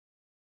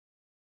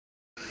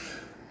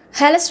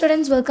Hello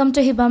students, welcome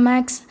to Hiba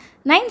Max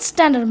 9th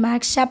standard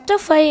Max chapter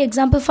 5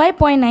 example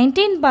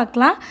 5.19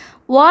 பார்க்கலாம்.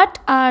 What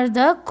are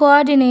the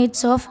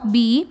coordinates of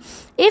B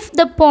if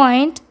the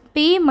point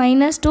P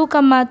minus 2,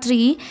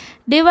 3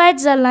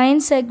 divides a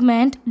line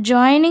segment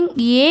joining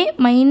A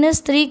minus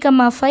 3,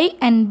 5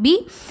 and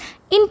B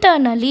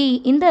internally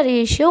in the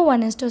ratio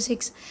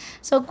 1:6.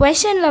 So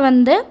questionல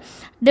வந்து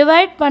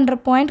divide பண்ணுற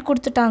point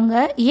கொடுத்துட்டாங்க,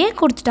 ஏ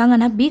கொடுத்துட்டாங்க,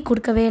 ஆனால் B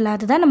கொடுக்கவே இல்லை.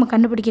 அதுதான் நம்ம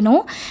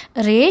கண்டுபிடிக்கணும்.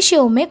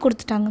 ரேஷியோவுமே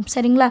கொடுத்துட்டாங்க,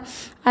 சரிங்களா?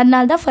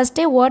 அதனால தான்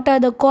ஃபஸ்ட்டே what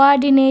are the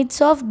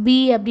coordinates of B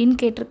அப்படின்னு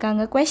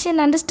கேட்டிருக்காங்க.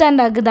 கொஷின்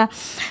அண்டர்ஸ்டாண்ட் ஆகுதா?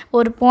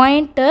 ஒரு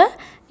பாயிண்ட்டு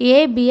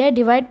ஏபியை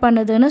டிவைட்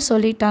பண்ணுதுன்னு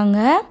சொல்லிட்டாங்க,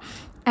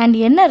 அண்ட்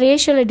என்ன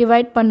ரேஷியோவில்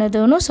டிவைட்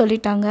பண்ணுதுன்னு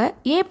சொல்லிட்டாங்க.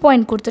 ஏ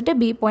பாயிண்ட் கொடுத்துட்டு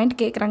பி பாயிண்ட்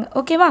கேட்குறாங்க.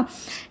 ஓகேவா?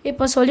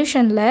 இப்போ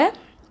சொல்யூஷனில்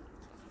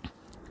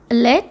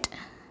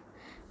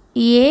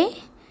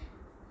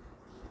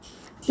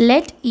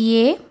let A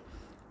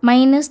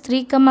minus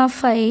 3,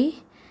 5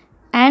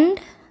 and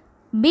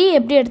B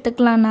எப்படி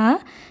எடுத்துக்கலாம்னா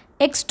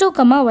x2,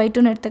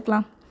 y2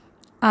 எடுத்துக்கலாம்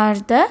are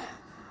the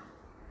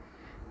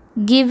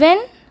given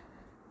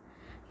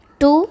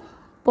 2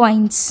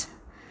 points.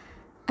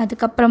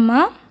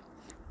 அதுக்கப்புறமா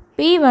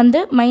P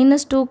வந்து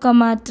minus 2,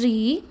 3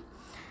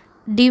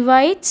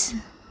 divides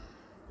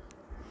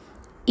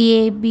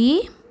AB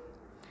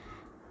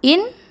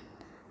in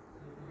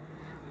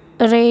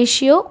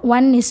ratio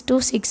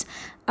 1:6.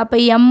 அப்போ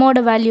எம்மோட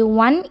வேல்யூ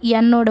 1,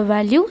 என்னோட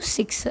வேல்யூ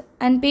 6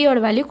 அண்ட் பியோட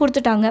வேல்யூ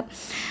கொடுத்துட்டாங்க.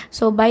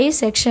 ஸோ பை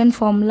செக்ஷன்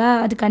ஃபார்முலா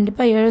அது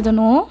கண்டிப்பாக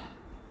எழுதணும்.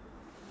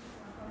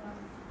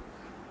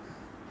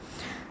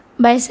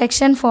 By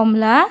section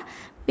formula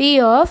P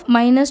of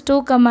minus 2,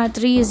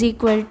 3 is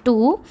equal to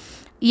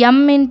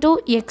m into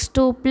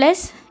x2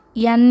 plus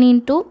n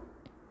into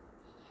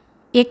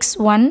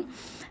x1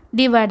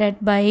 divided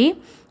by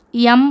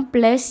m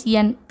plus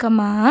n,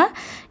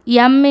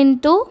 m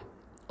into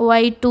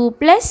y2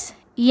 plus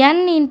n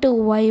into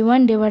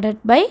y1 divided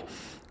by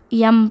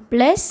m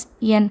plus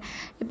n.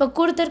 இப்போ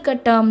கொடுத்துருக்க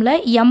டேர்மில்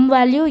m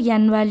value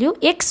n value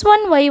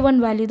x1 y1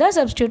 value தான்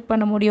substitute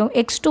பண்ண முடியும்,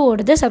 x2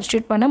 ஓடுது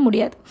substitute பண்ண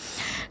முடியாது.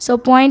 So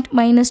point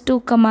minus 2,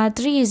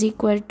 3 is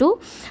equal to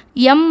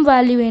m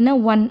value என்ன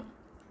 1,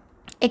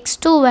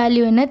 x2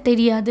 வேல்யூ என்ன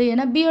தெரியாது,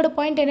 ஏன்னா பியோட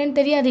பாயிண்ட் என்னன்னு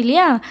தெரியாது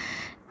இல்லையா.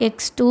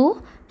 x2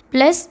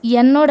 ப்ளஸ்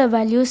என்னோட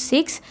வேல்யூ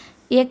 6,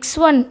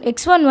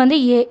 x1 வந்து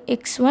a,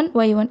 x1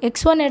 y1,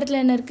 x1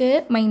 இடத்துல என்ன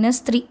இருக்குது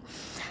 -3.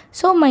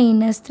 So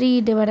 -3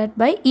 divided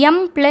by m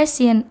plus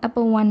n,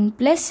 அப்போ 1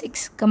 plus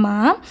 6,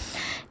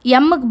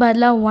 mக்கு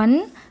பதிலாக 1,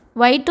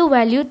 y2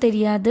 வேல்யூ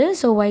தெரியாது,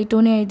 ஸோ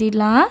y2ன்னு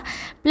எழுதிடலாம்.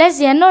 ப்ளஸ்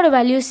என்னோட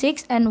வேல்யூ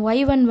 6 அண்ட்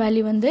y1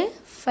 வேல்யூ வந்து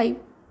 5,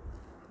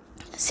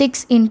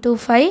 6 into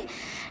 5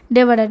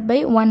 divided by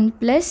 1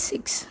 plus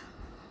 6.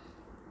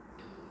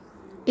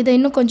 இதை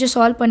இன்னும் கொஞ்சம்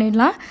சால்வ்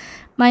பண்ணிடலாம்.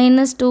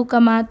 minus 2,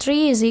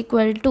 3 is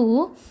equal to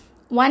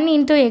 1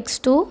 into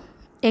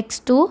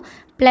x2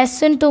 plus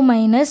into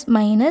minus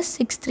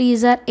 6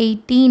 3s are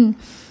 18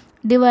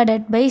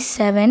 divided by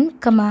 7,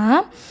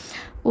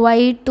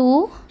 y2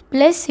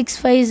 plus 6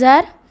 5s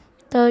are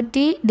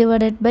 30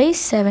 divided by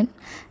 7.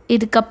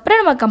 இதுக்கப்புறம்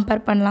நம்ம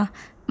கம்பேர் பண்ணலாம்.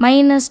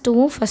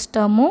 -2 ஃபஸ்ட்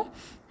டேர்மும்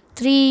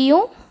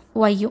 3யும்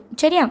yயும்,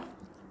 சரியா?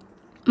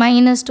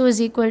 -2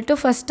 is equal to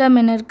first term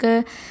என்ன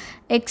இருக்குது,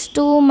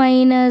 x2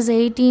 minus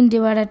 18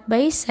 divided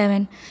by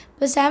 7.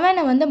 இப்போ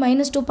 7 வந்து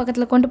 -2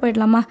 பக்கத்தில் கொண்டு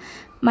போயிடலாமா?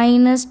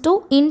 -2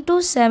 into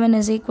 7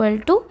 is equal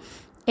to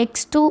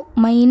x2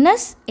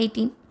 minus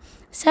 18.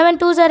 7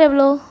 2s are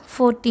எவ்வளோ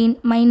 14,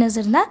 மைனஸ்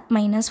இருந்தால்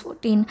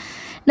 -14.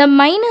 இந்த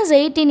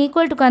 -18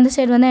 ஈக்குவல் டுக்கு அந்த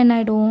சைடு வந்து என்ன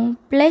ஆகிடும்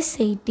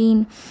 +18,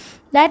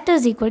 that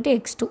is equal to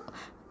x2.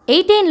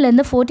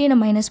 18லேருந்து 14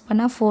 minus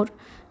பண்ணால் 4,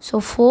 ஸோ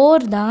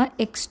 4 தான்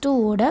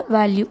x2ஓட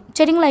வேல்யூ,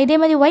 சரிங்களா? இதே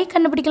மாதிரி y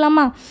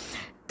கண்டுபிடிக்கலாமா?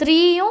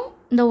 3யும்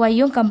இந்த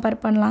yயும்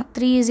கம்பேர் பண்ணலாம்.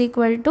 3 is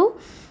equal to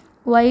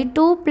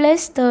y2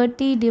 plus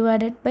 30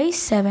 divided by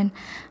 7.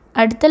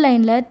 அடுத்த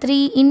லைனில் 3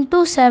 into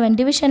 7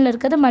 டிவிஷனில்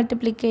இருக்கிறது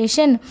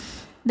multiplication,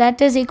 that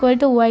is equal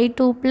to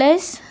y2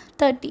 plus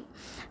 30.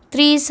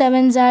 3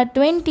 7s are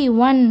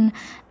 21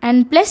 and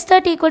plus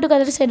 30 equal to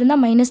கதர் சைடு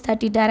இருந்தால்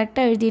 -30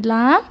 டேரெக்டாக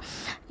எழுதிடலாம்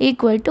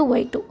equal to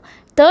y2.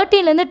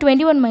 30லேருந்து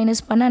 21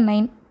 மைனஸ் பண்ணால்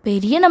 9,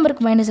 பெரிய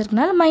நம்பருக்கு minus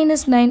இருக்குனால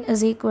 -9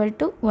 is equal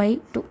to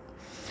y2.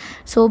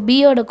 So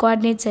பியோட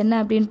கோஆர்டினேட்ஸ் என்ன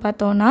அப்படின்னு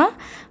பார்த்தோன்னா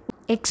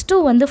x2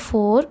 வந்து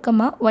 4,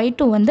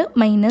 y2 வந்து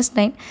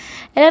 -9.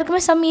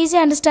 எல்லாருக்குமே சம்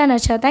ஈஸியாக அண்டர்ஸ்டாண்ட்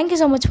ஆச்சா? தேங்க்யூ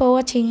ஸோ மச் ஃபார்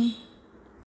வாட்சிங்.